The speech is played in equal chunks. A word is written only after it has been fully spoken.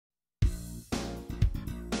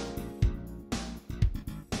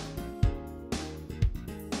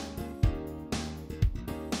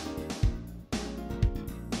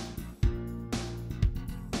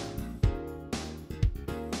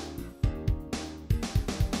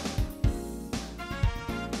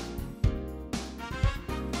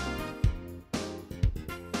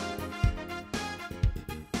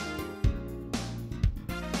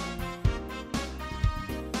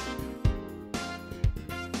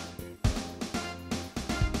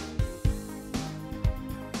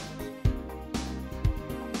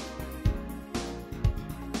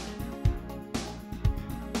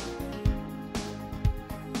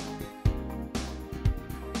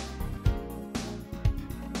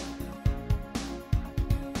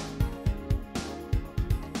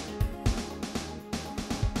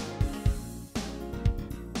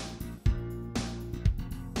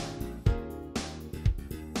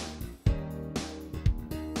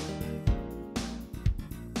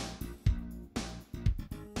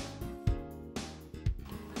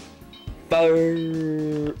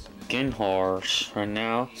Bargain horse. Right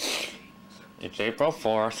now, it's April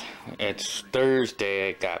 4th. It's Thursday.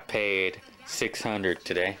 I got paid $600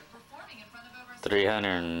 today.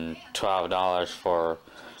 $312 for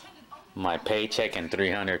my paycheck and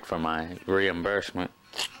 $300 for my reimbursement.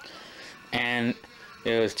 And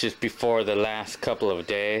it was just before the last couple of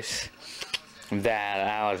days that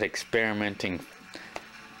I was experimenting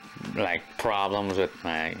like problems with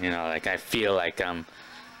my, like I feel like I'm,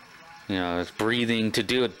 it's breathing, to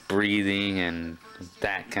do with breathing and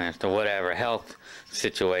that kind of stuff, whatever, health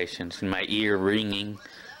situations, my ear ringing,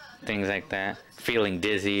 things like that, feeling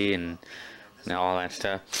dizzy and all that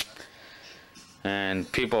stuff.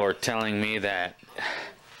 And people were telling me that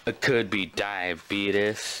it could be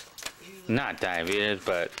diabetes. Not diabetes,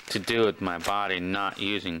 but to do with my body not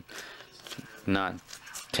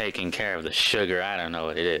taking care of the sugar. I don't know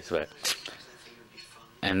what it is, but.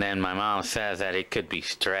 And then my mom says that it could be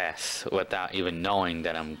stress without even knowing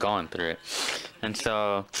that I'm going through it. And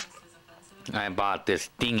so I bought this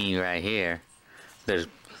thingy right here, this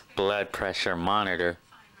blood pressure monitor,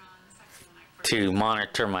 to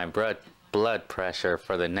monitor my blood pressure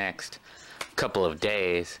for the next couple of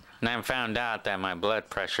days. And I found out that my blood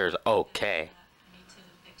pressure is okay.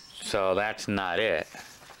 So that's not it.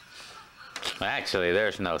 Actually,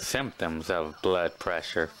 there's no symptoms of blood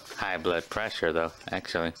pressure, high blood pressure though,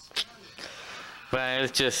 actually. But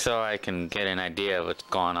it's just so I can get an idea of what's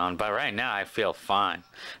going on. But right now I feel fine.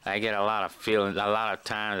 I get a lot of feelings, a lot of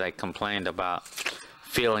times I complained about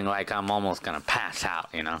feeling like I'm almost gonna pass out,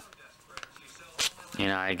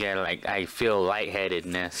 I get like, I feel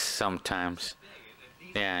lightheadedness sometimes.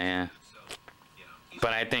 Yeah.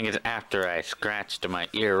 But I think it's after I scratched my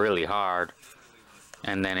ear really hard,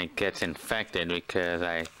 and then it gets infected because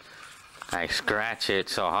I scratch it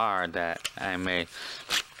so hard that I may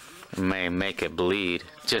make it bleed,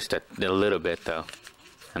 just a little bit though,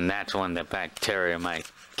 and that's when the bacteria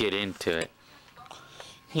might get into it.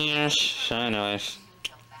 Yes, anyways,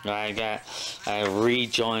 I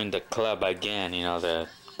rejoined the club again, the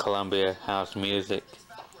Columbia House Music.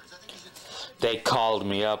 They called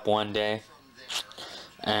me up one day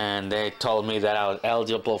and they told me that I was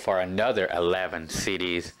eligible for another 11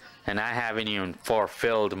 CDs, and I haven't even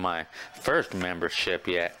fulfilled my first membership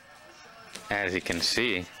yet, as you can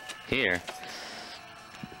see here.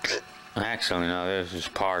 Actually, no, this is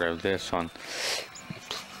part of this one.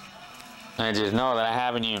 I just know that I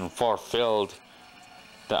haven't even fulfilled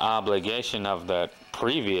the obligation of the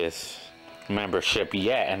previous membership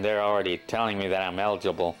yet, and they're already telling me that I'm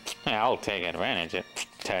eligible. Yeah, I'll take advantage of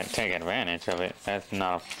it. That's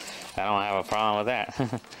not, I don't have a problem with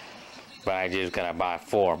that. But I just gotta buy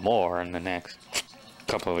 4 more in the next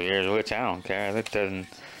couple of years, which I don't care. That doesn't,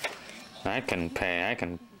 I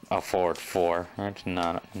can afford 4. That's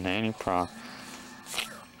not any problem.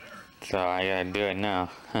 So I gotta do it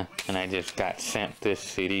now. And I just got sent this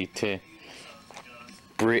CD too.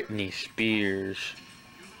 Britney Spears.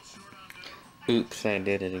 Oops, I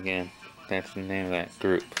did it again. That's the name of that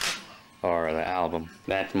group, or the album.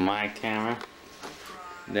 That's my camera.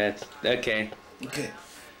 That's okay. Okay.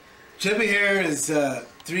 Chubby here is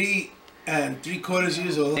 3 3/4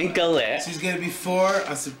 years old. And Colette. She's gonna be 4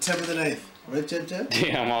 on September the 9th. Right, Chub?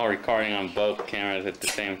 Yeah, I'm all recording on both cameras at the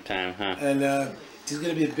same time, huh? And she's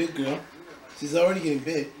gonna be a big girl. She's already getting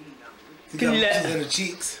big. She's got bushes on her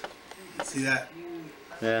cheeks. See that?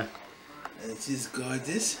 Yeah. And she's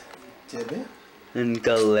gorgeous. Chubby. And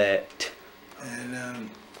Colette. And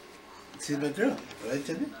she's my girl, right,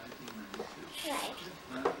 Chubby?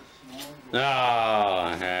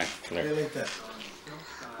 Oh, heck. I like that.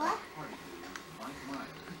 What?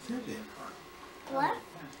 Chubby. What?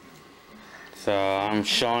 So I'm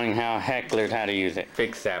showing how Hector how to use it.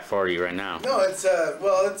 Fix that for you right now. No, it's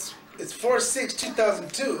it's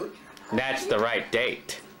 4/6/2002. That's the right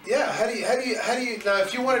date. Yeah, how do you now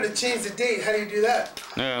if you wanted to change the date, how do you do that?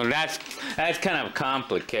 No, that's kind of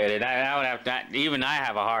complicated. I would have to, even I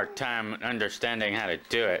have a hard time understanding how to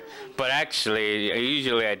do it. But actually,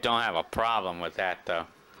 usually I don't have a problem with that though.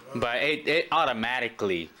 But it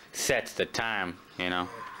automatically sets the time,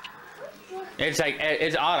 It's like,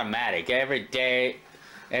 it's automatic. Every day,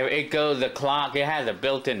 it goes, the clock, it has a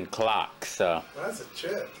built-in clock, so. That's a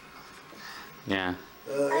trip. Yeah.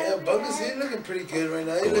 Yeah, Bungus, you're looking pretty good right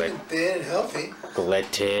now. You're looking thin and healthy.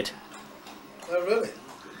 Glitted. Not really.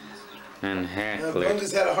 And Hector.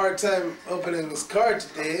 Bungus had a hard time opening his card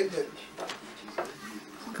today, but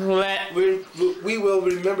we will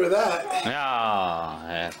remember that. Oh,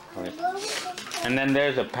 Hector. And then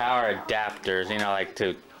there's the power adapters, like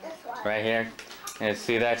to, right here. And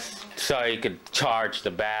see, that's so you could charge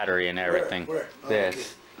the battery and everything. Where? Oh, this. Okay.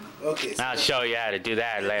 Okay. So I'll show you how to do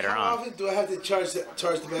that later how on. often do I have to charge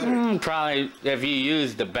the battery? Probably if you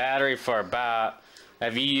use the battery for about,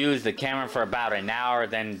 if you use the camera for about an hour,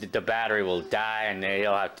 then the battery will die and then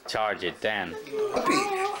you'll have to charge it then. Puppy.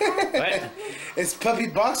 What? It's puppy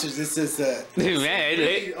boxers. It's just Man,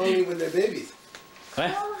 breed only when they're babies.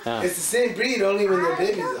 what? Oh. It's the same breed only when they're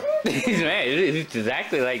babies though. Man, it's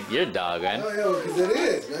exactly like your dog, man. Oh yeah, because it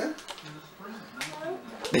is, man.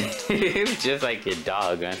 It's just like your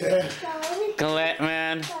dog, man. Colette,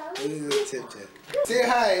 man. Tip. Say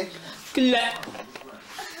hi. Colette.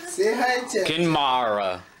 Say hi, Tip.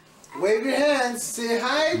 Kinmara. Wave your hands. Say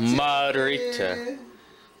hi, Tip. Margarita.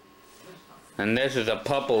 And this is a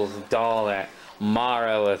Pupples doll that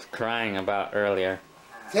Mara was crying about earlier.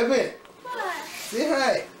 Tip it. Say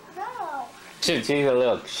hi. She's a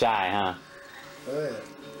little shy, huh? Oh,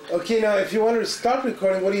 yeah. Okay, now if you want to stop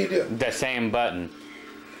recording, what do you do? The same button.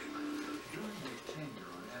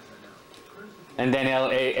 And then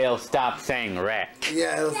it'll stop saying wreck.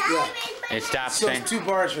 Yeah, It stops So saying. it's 2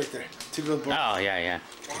 bars right there. 2 little bars. Oh, yeah.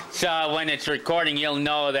 So when it's recording, you'll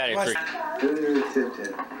know that it's.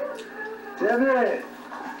 David,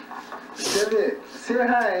 say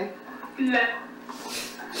hi.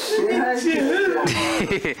 Say hi,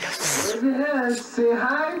 David. Say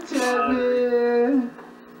hi, David.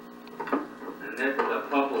 And this is a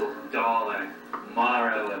Pupples doll that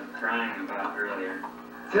Mara was crying about earlier.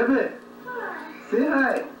 David, say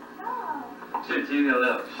hi. She's a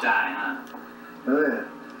little shy, huh? Oh,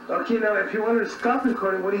 yeah. Okay, now if you want to stop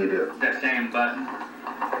recording, what do you do? The same button.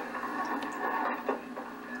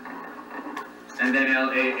 And then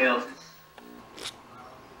it'll.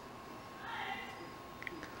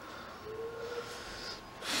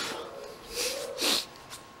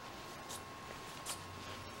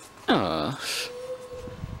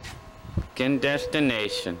 In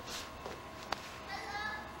destination.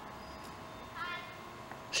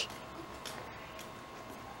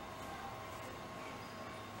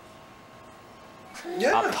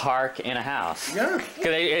 Yeah. A park in a house. Yeah.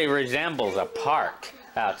 Because it resembles a park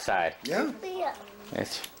outside. Yeah.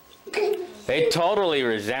 It totally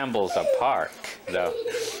resembles a park, though.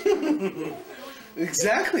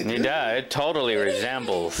 Exactly. It does. It totally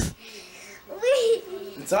resembles.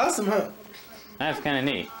 It's awesome, huh? That's kind of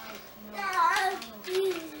neat.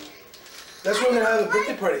 That's where we're gonna have a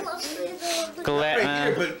birthday party. Colette, Right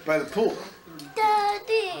here, but by the pool.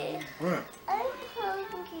 Daddy, Right. I'm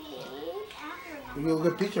hungry. We'll go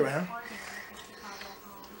get pizza around.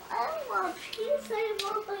 I want pizza. I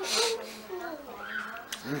want my own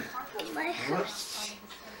food. My house.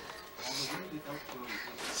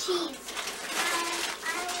 Cheese. I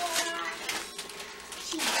want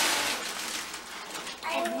cheese. I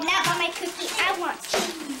never my cookie. I want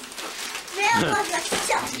cheese. Never want the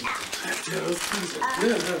stuff now. Yeah, those pizza.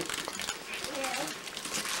 Good, huh?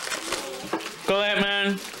 Colette,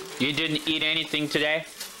 man, you didn't eat anything today?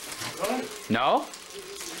 No?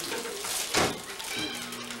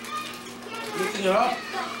 Lifting it up?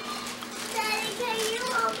 Daddy, can you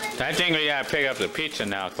open? I think we gotta pick up the pizza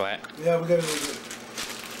now, Colette. Yeah, we gotta do it.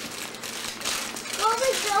 Where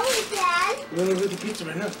we going, Dad? We're gonna do the pizza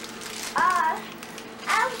right now. I'm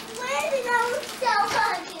waiting. I'm so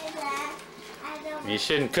hungry, Dad. I don't. You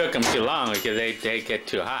shouldn't cook them too long because they get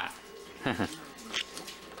too hot.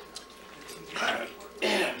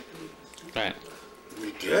 Right.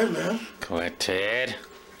 We good, man. Colette, Ted.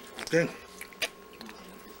 Good.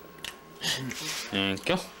 Thank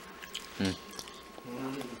you.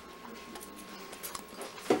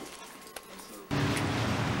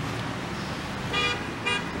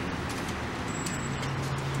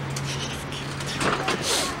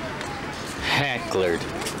 Hecklered.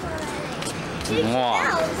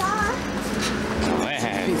 Wow.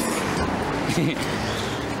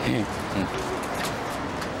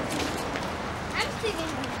 I'm sitting in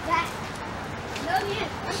the back. No, you.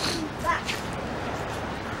 I'm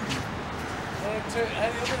sitting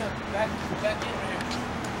in the back.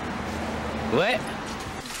 What?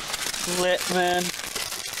 Lit, man.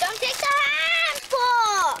 Don't take the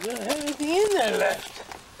handful. You don't have anything in there left.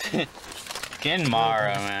 Getting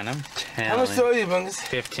Mara, man. I'm How much telling are you, Bungus?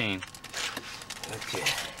 15. Okay.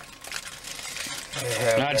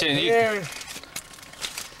 Not just you. Here.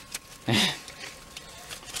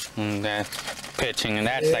 And that's pitching, and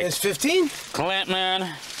that's like It's 15? Clint, man.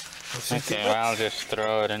 It's 50 Okay, well, I'll bucks. just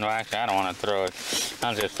throw it in. Well, actually, I don't want to throw it.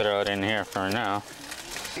 I'll just throw it in here for now.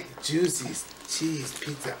 Juicy cheese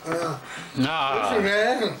pizza. No.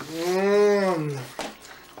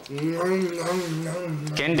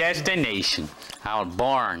 Can destination. I was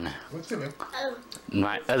born. What's it, man?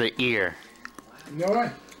 My other ear. You all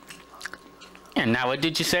right? And now, what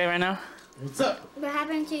did you say right now? What's up? What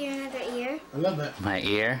happened to your other ear? I love that. My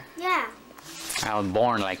ear? Yeah. I was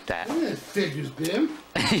born like that. Yeah, figures, Bim.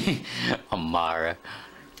 Amara.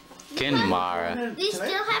 Kinmara. We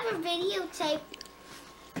still have a videotape.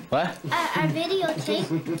 What? A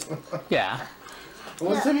videotape. Yeah.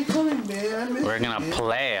 What time you coming, man? We're gonna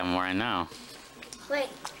play them right now. Wait,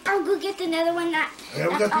 I'll go get another one that. Yeah,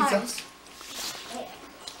 we got pizza.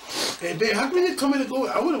 Hey, babe, how come you didn't tell me to go?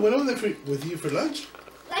 I would have went over there with you for lunch.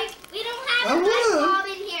 Like, we don't have a light bulb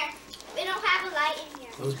in here. We don't have a light in here.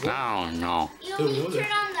 Oh no. You only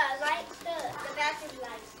turn on the light, the bathroom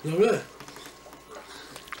lights. No, really?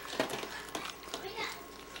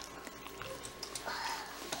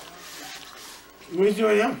 Where's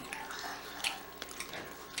your yum?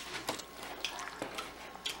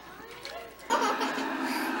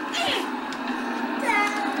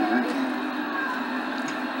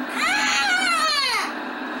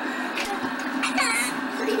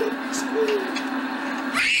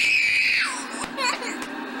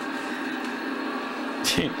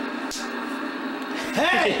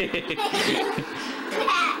 Hey!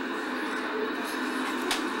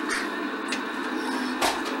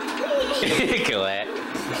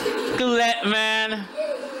 Colette, man.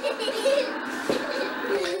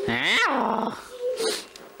 Ow.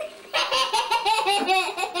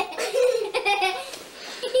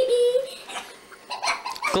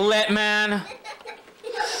 Colette, man.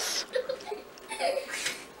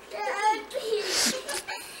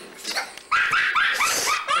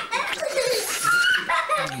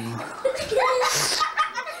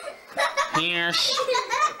 Yes.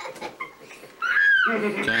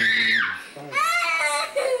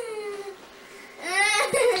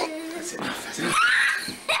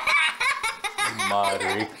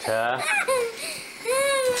 Marita.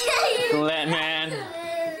 Let man.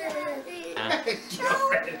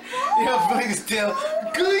 You're funny still.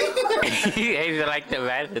 He's like the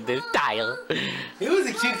man with this style. He was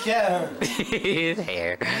a cute cat, huh? His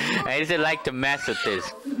hair. I used to like to mess with his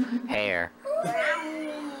hair.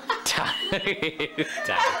 I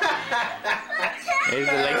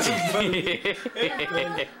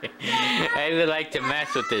used to like to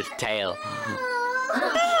mess with his tail.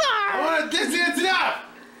 I want to dance it up!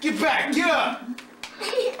 Get back, get up!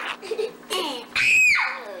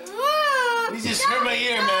 You just hurt my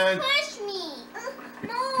ear, man. Push me.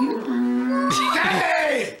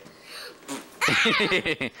 Hey!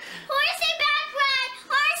 Horsey back run.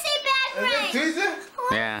 Horsey back Is that run. Teresa?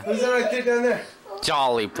 Yeah. Who's that right there down there?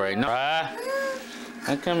 Jolly Brain. No.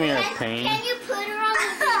 How come you're a pain? Can you put her on the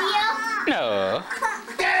video? No.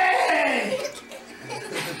 Hey! Hey,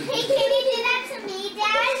 can you do that to me,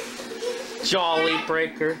 Dad? Jolly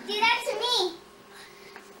Breaker. Do that to me.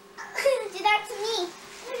 Do that to me.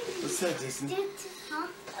 What's that, Jason? Huh?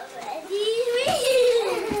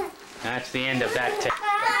 That's the end of that tape.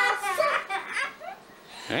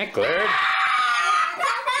 Hector.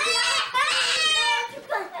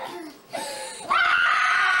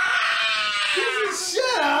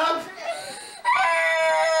 Shut up!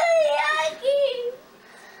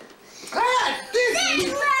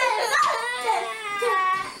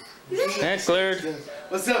 Hector.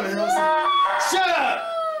 What's up, man? What's up? Shut up!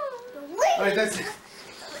 Alright, that's it.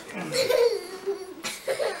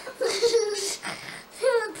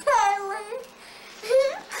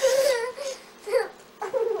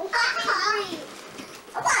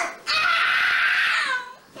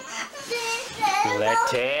 Let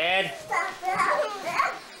Ted.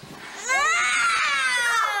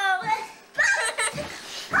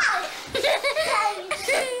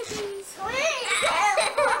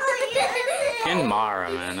 And Mara,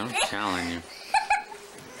 man, I'm telling you.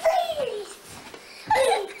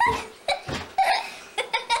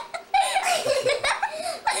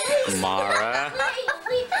 Mara.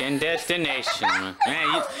 In destination.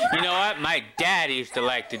 Man, you know what? My dad used to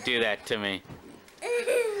like to do that to me.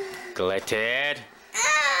 Glitted.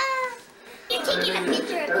 You're taking a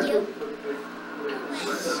picture of you.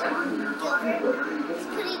 He's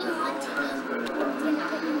putting you on TV. He's gonna put you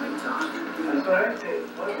on TV.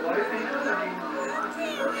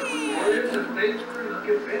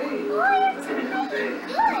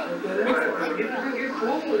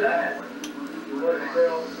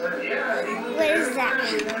 What is that?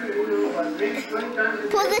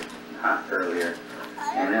 Pull the... Earlier.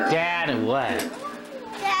 Dad, what?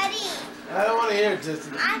 Daddy. I don't want to hear it,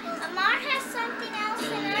 Justin. Amar has something else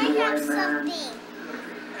and I have something.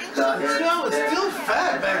 Michelle was still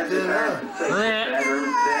fat back then, huh? Bedroom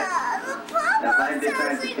set. If I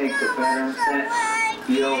decide to take the bedroom set,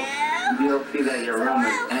 you'll see that your room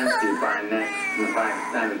is empty by the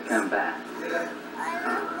time you come back. I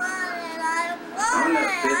don't want it. wonder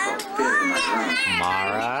if this will fit in my room.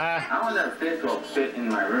 Mara. I wonder if this will fit in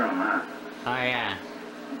my room, huh? Oh yeah.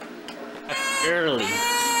 That's early. I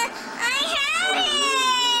have it!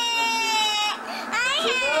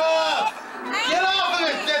 Get off of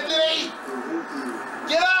it, Destiny!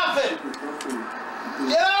 Get off it!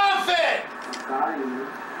 Get off it!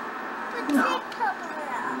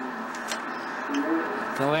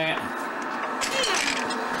 Go ahead.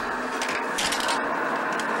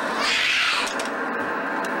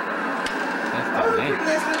 That's the name.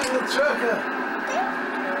 Nice little truck, huh?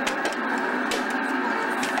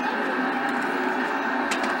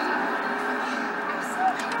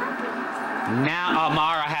 Now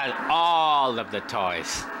Amara has all of the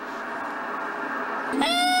toys.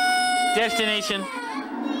 Destination.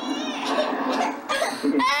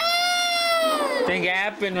 Think it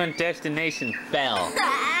happened when Destination fell.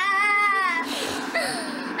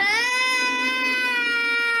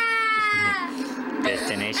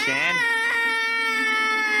 Destination.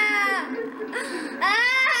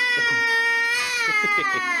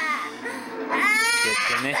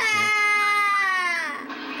 Destination.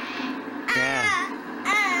 Yeah.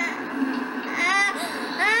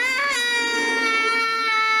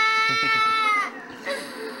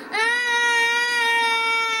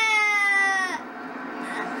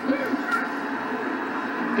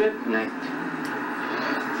 Good night.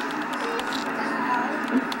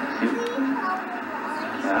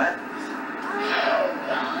 What?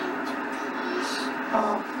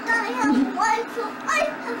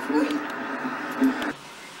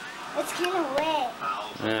 Let's get away.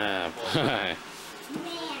 Ah, Man.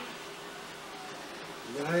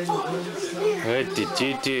 what did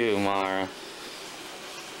you do, Mara?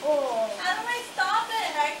 Oh. How do I stop it,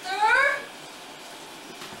 Hector?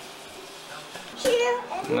 Here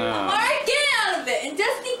and No. Alright, get out of it! And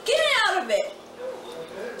Destiny, get out of it!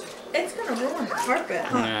 It's gonna ruin the carpet,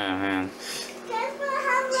 huh? Yeah, man. Guess what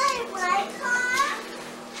have my car?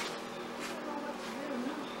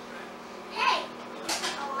 Hey.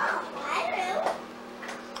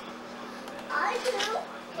 I do.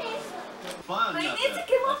 Hey. But he needs to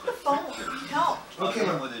get off the phone. Help. Okay,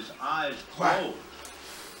 man. With his eyes Bye. closed.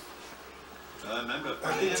 I remember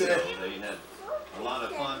I did Fernando, today. they had a lot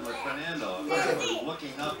of fun with Fernando. Okay. He was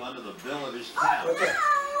looking up under the bill of his cap. Okay,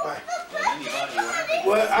 bye. But anybody who ever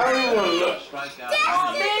Well, I don't even want to look. strike out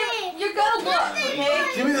Babe, you're gonna look,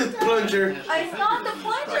 okay? Give me the plunger. It's not the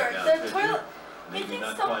plunger. The toilet. He maybe thinks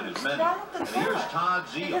not quite something's as many. wrong with the And here's toilet. Todd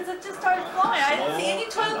Zeal. Because it just started flowing. I didn't see any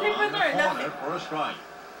toilet paper in there or nothing. For a strike.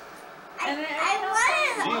 And I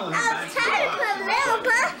was trying to put milk,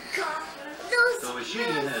 but So those. Ishii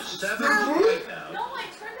has 7 strikeouts. No, I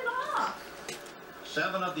turned it off.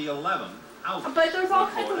 7 of the 11 out. But there's all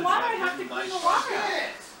kinds of water. I have to clean the water.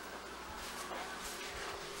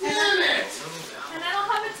 Damn it! And I don't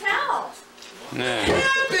have a towel. Yeah.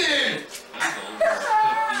 Damn it!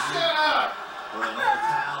 Shut up! For an old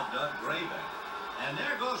pal, Doug Graven. And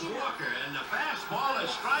there goes Walker, and the fastball is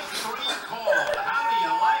strike 3 called. How do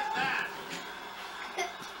you like that?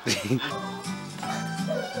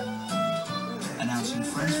 Announcing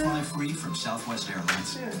Friends Fly Free from Southwest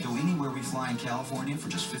Airlines. Go anywhere we fly in California for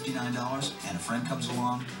just $59, and a friend comes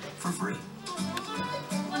along for free.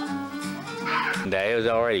 It was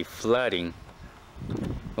already flooding.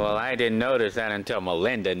 Well, I didn't notice that until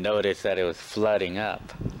Melinda noticed that it was flooding up.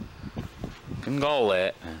 Can go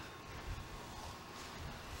lit.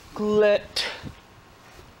 Lit.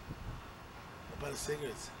 About the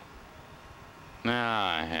cigarettes.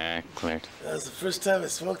 Ah, heck, cleared. That was the first time I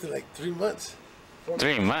smoked in like 3 months.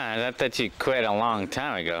 3 months? I thought you quit a long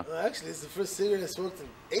time ago. Well, actually, it's the first cigarette I smoked in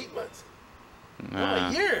 8 months. Ah.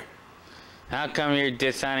 A year. How come you're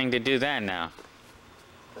deciding to do that now?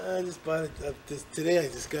 I just bought it today. I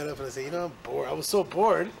just got up and I said, you know, I'm bored. I was so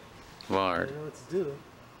bored. I Lord. didn't know what to do.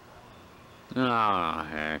 Oh,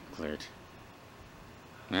 heck, cleared.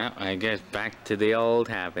 Well, I guess back to the old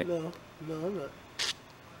habit. No, I'm not.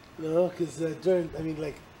 No, because during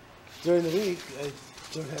the week, I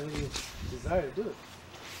don't have any desire to do it.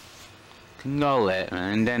 Can go lit,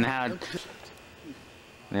 man. And then how?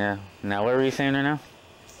 Yeah. Now, what were you saying right now?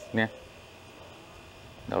 Yeah.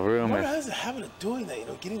 The Mara rumor. has a habit of doing that, you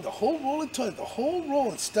know, getting the whole roll of toilet, the whole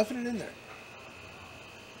roll, and stuffing it in there.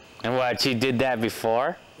 And what, she did that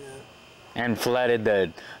before? Yeah. And flooded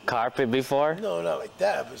the carpet before? No, not like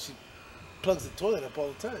that, but she plugs the toilet up all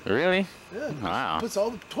the time. Really? Yeah. Wow. She puts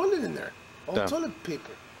all the toilet in there. All the The- toilet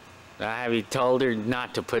paper. Have you told her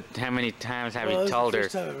not to put, how many times have you told her? This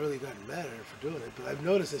is the first time I've really gotten mad at her for doing it, but I've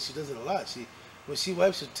noticed that she does it a lot. When she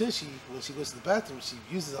wipes her tushy, when she goes to the bathroom, she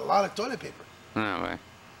uses a lot of toilet paper. Oh, way.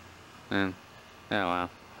 And, oh, wow.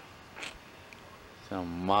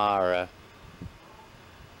 Samara.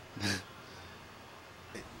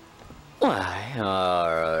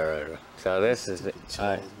 Why? So this is it.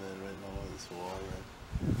 Charles, man, right now on this wall,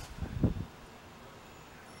 man.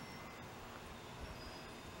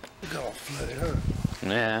 It got all flooded, huh?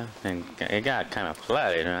 Yeah, and it got kind of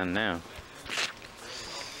flooded right now.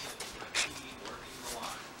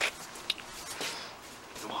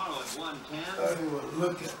 Tomorrow at 1:10, I don't even want to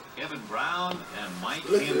look at it. Kevin Brown and Mike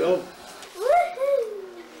Look at it. Campbell.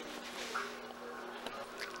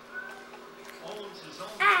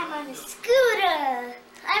 I'm on a scooter.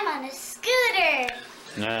 I'm on a scooter.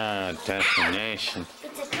 Ah, destination.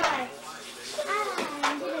 It's a car.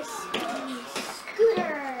 I'm in a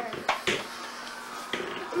scooter.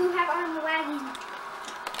 You have on the wagon.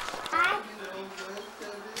 Hi.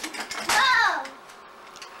 Oh!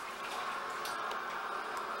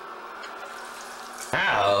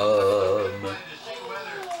 Ow.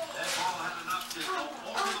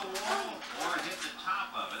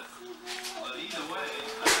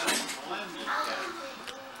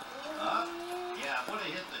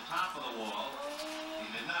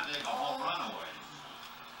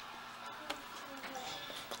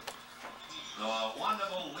 So a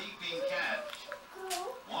wonderful leaping catch.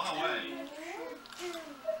 One away.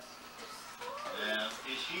 And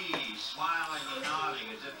is she smiling and nodding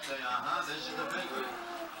as if saying, this is the big one.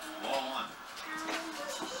 Ball one.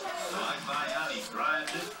 So Bayani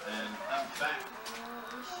drives it and comes back.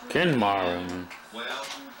 Good morning. Well,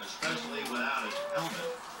 especially without his helmet.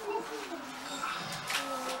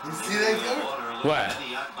 You see that guy? What?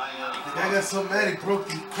 The guy got so mad he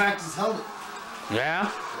cracked his helmet.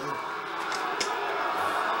 Yeah?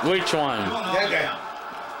 Which one? That guy.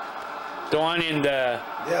 The one in the...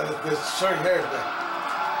 Yeah, the short haired guy.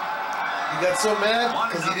 He got so mad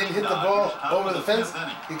because he didn't hit the ball over the fence.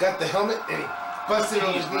 He got the helmet and he busted it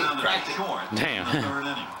on his knee, cracked it. Damn. And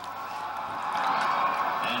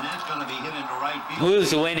that's going to be hit into right field.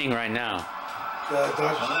 Who's winning right now? So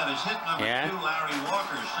that is hit number Yeah? 2, Larry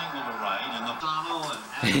Walker, single to right, and the tunnel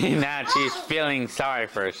and Now she's feeling sorry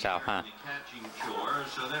for herself, huh? catching chore,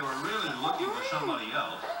 so they were really looking for somebody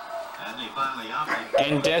else, and they finally opted.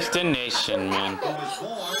 In destination, man. Who was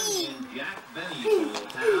born in Jack Benny's little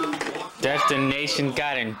town. Destination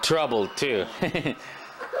got in trouble too.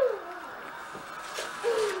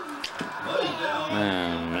 Oh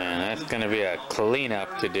man, that's gonna be a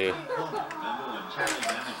cleanup to do.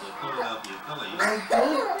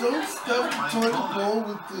 Don't stuff the toilet bowl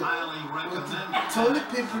with the toilet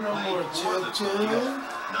paper no more, Chug.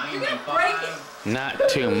 You're gonna break it. Not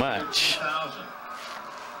too much.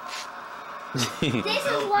 This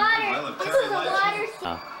is water. This is a water.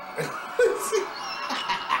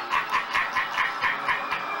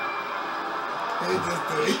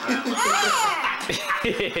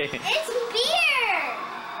 It's beer.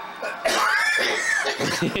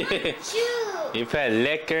 Chew. You put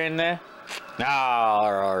liquor in there? No,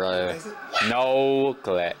 no,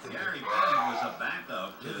 Colette. Gary Benny was a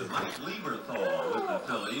backup to Mike Lieberthal with the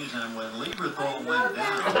Phillies, and when Lieberthal went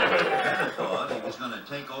down, Benny thought he was going to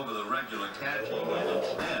take over the regular catching, and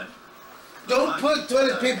instead... Don't put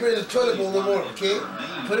toilet paper in the toilet bowl no more, okay?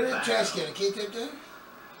 Put it in the trash can, okay, Hector?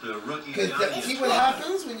 Because see what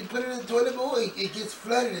happens when you put it in the toilet bowl? It gets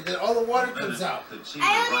flooded and then all the water comes out. I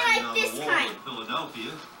only like this kind.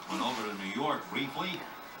 Philadelphia, went over to New York briefly,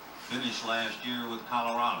 finished last year with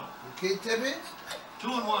Colorado. Okay, Timmy?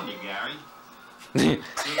 2-1 to Gary. She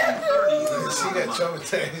got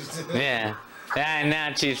traumatized. Yeah. And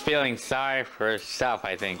now she's feeling sorry for herself,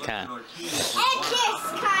 I think, huh? And this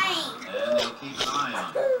kind. And they'll keep an eye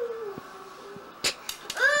on it.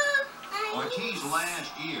 Ortiz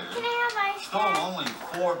last year stole only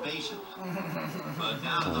 4 bases, but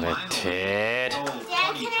down to the minor Ted. stole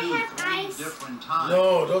Dad, can I 22 have 3 ice? different times.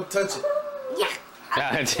 No, don't touch it. Yeah.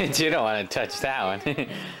 You don't want to touch that one.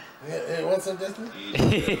 Hey, want some, Destiny?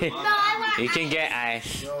 No, I want You can ice. get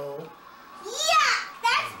ice. No. Yeah,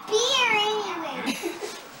 that's beer anyway.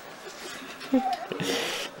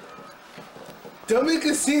 Don't make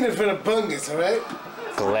a scene in front of Bungus, alright?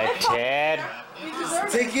 Ted.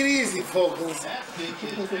 Take it easy, folks. Go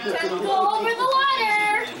over the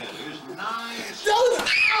water. Don't!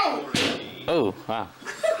 Ow! Oh, wow.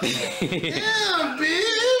 Yeah, bitch!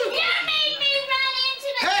 You made me run into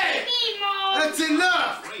the Hey! TV, Mom. That's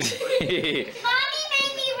enough! Mommy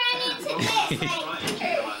made me run into this.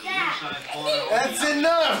 That's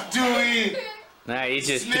enough, Dewey! Nah, he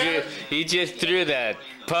just threw the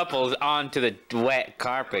pupples onto the wet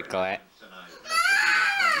carpet, Colette.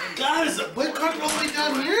 God, is a wet carpet all the way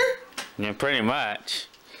down here? Yeah, pretty much.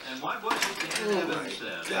 And what was it that Evans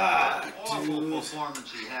said? God, Awful dude.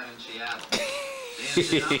 performance he had in Seattle.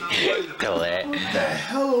 Colette. What the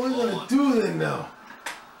hell are we gonna do then now?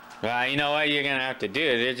 Well, you know what you're gonna have to do?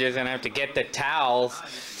 You're just gonna have to get the towels,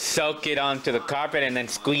 soak it onto the carpet, and then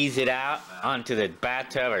squeeze it out onto the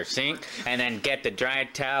bathtub or sink, and then get the dry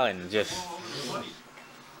towel and just.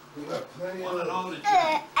 We got plenty of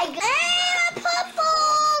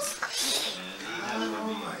Puffles!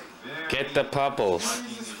 Oh my. Get the pupples.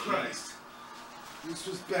 Jesus Christ. This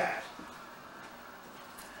was bad.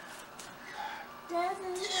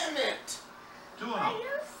 Damn it. 2-0.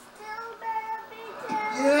 Yeah, I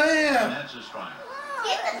am. That's a strike.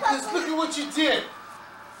 Just look at what you did.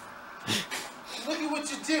 Look at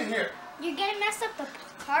what you did here. You're gonna mess up the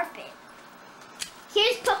carpet.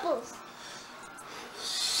 Here's Puffles.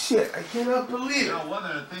 Shit, I cannot believe it. Now, one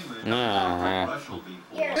other thing we Yeah. Rush will be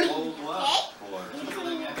Here. full up Okay? for You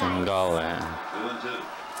clean your Can go in. 2-2.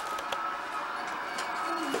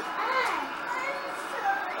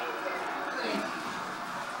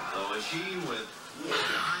 So is she with 9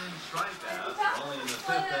 strikeouts, only in the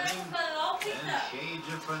 5th inning, and Shades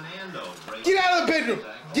of Fernando breaks. Get out of the bedroom.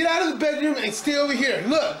 Get out of the bedroom and stay over here.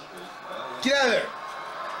 Look. Get out of there.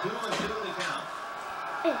 2-2 the count.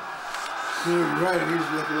 You're right. Here's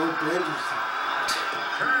like an old bedroom.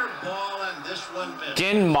 Curveball and this one missed.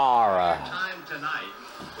 Ginmara. Time tonight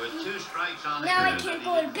with 2 strikes on the Now I count. can't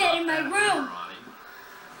go to bed in my room.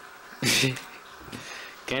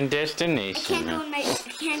 Can destination. I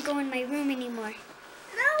can't go in my room anymore.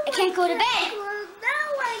 I can't go to bed.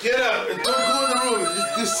 Get up and don't go in the room.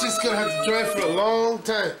 This is gonna have to dry for a long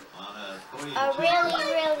time. Really?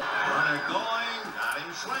 Runner going, got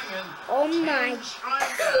him swinging. Oh my.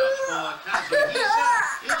 Strikeouts for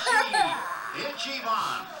Kazuhisa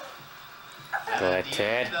Ichiban. Go ahead,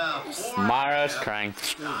 Ted. Mara's crying.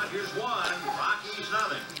 Dodgers 1, Rockies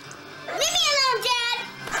nothing. Leave me alone, Dad.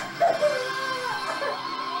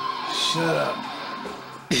 Shut up.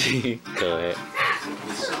 Go ahead.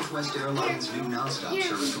 With Southwest Airlines' new nonstop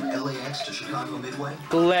service from LAX to Chicago Midway,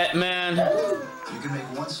 Colette, man. you can make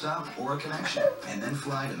one stop or a connection, and then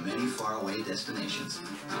fly to many faraway destinations.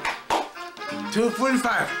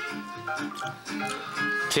 245.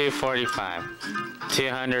 245.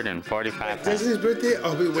 245. Destiny's birthday,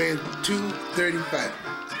 I'll be weighing 235.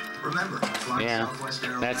 Remember, flying Yeah, Southwest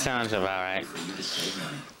Airlines that sounds about right. for you to save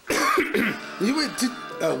money. You went to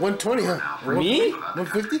 120, huh? Me?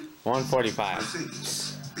 150?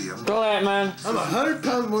 145. Colette, man. I'm 100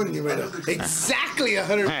 pounds more than you right now. Exactly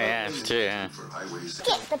 100 pounds. Yeah, it's true, yeah.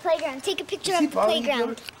 Get the playground. Take a picture of the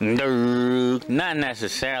playground. No, not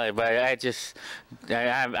necessarily, but I just,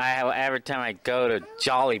 every time I go to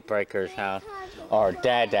Jolly Breaker's house or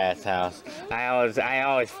Dad's house, I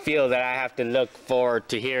always feel that I have to look forward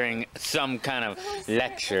to hearing some kind of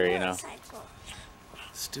lecture, you know.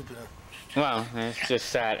 Stupid, huh? Well, it's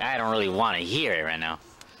just that I don't really want to hear it right now.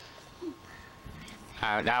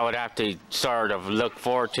 I would have to sort of look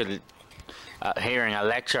forward to hearing a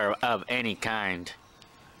lecture of any kind.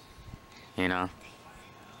 You know?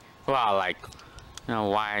 Well, like, you know,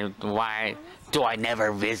 why do I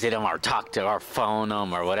never visit them or talk to or phone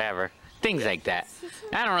them or whatever? Things like that.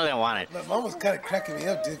 I don't really want it. My mom was kind of cracking me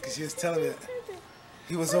up, dude, because she was telling me that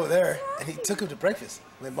he was over there and he took him to breakfast.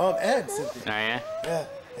 My mom and Cynthia. Oh, yeah? Yeah.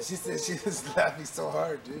 And she said she was laughing so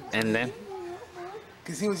hard, dude. And then?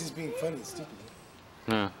 Because he was just being funny and stupid.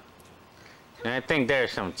 No. I think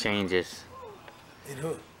there's some changes. In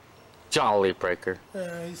who? Jolly Breaker.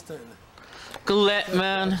 He's starting to... Colette,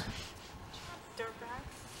 man.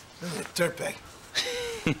 Look at that dirtbag.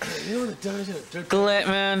 You know what the damage of a dirtbag? Colette,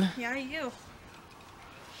 man. Yeah, you.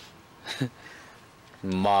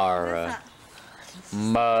 Mara.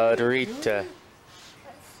 Margarita.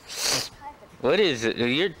 What is it?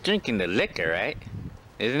 You're drinking the liquor, right?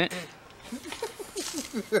 Isn't it?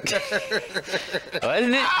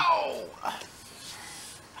 Wasn't it? Ow!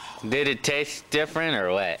 Did it taste different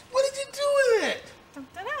or what? What did you do with it?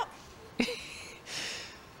 Dump that out.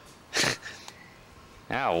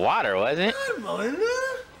 Oh, water, wasn't it? God, Melinda.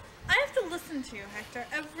 I have to listen to you, Hector,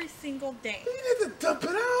 every single day. You need to dump it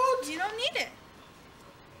out. You don't need it.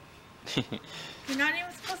 You're not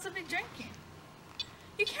even supposed to be drinking.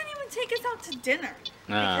 You can't even take us out to dinner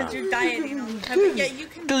because you're dieting all the time, but yet you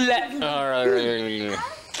can.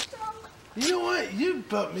 You know what? You're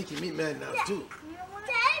about making me mad now, too. You know what?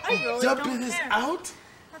 I really Dumping don't this care. out?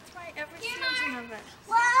 That's why every season of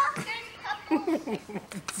it.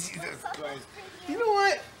 Jesus Christ. You know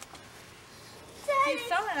what? If you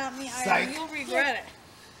throw it at me, Psych. you'll regret it.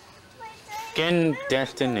 Skin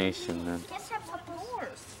destination, man. Guess have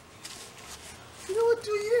yours. You know what,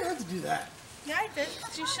 dude? You didn't have to do that. Yeah, I did.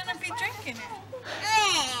 'Cause you shouldn't be drinking it.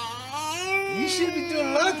 You should be doing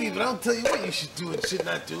a lot of Steve, but I don't tell you what you should do and should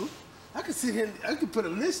not do. I could sit here and I could put a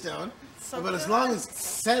list down, So but as long as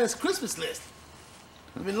Santa's Christmas list.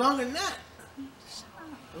 I mean, longer than that.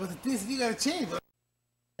 But the things that you gotta change.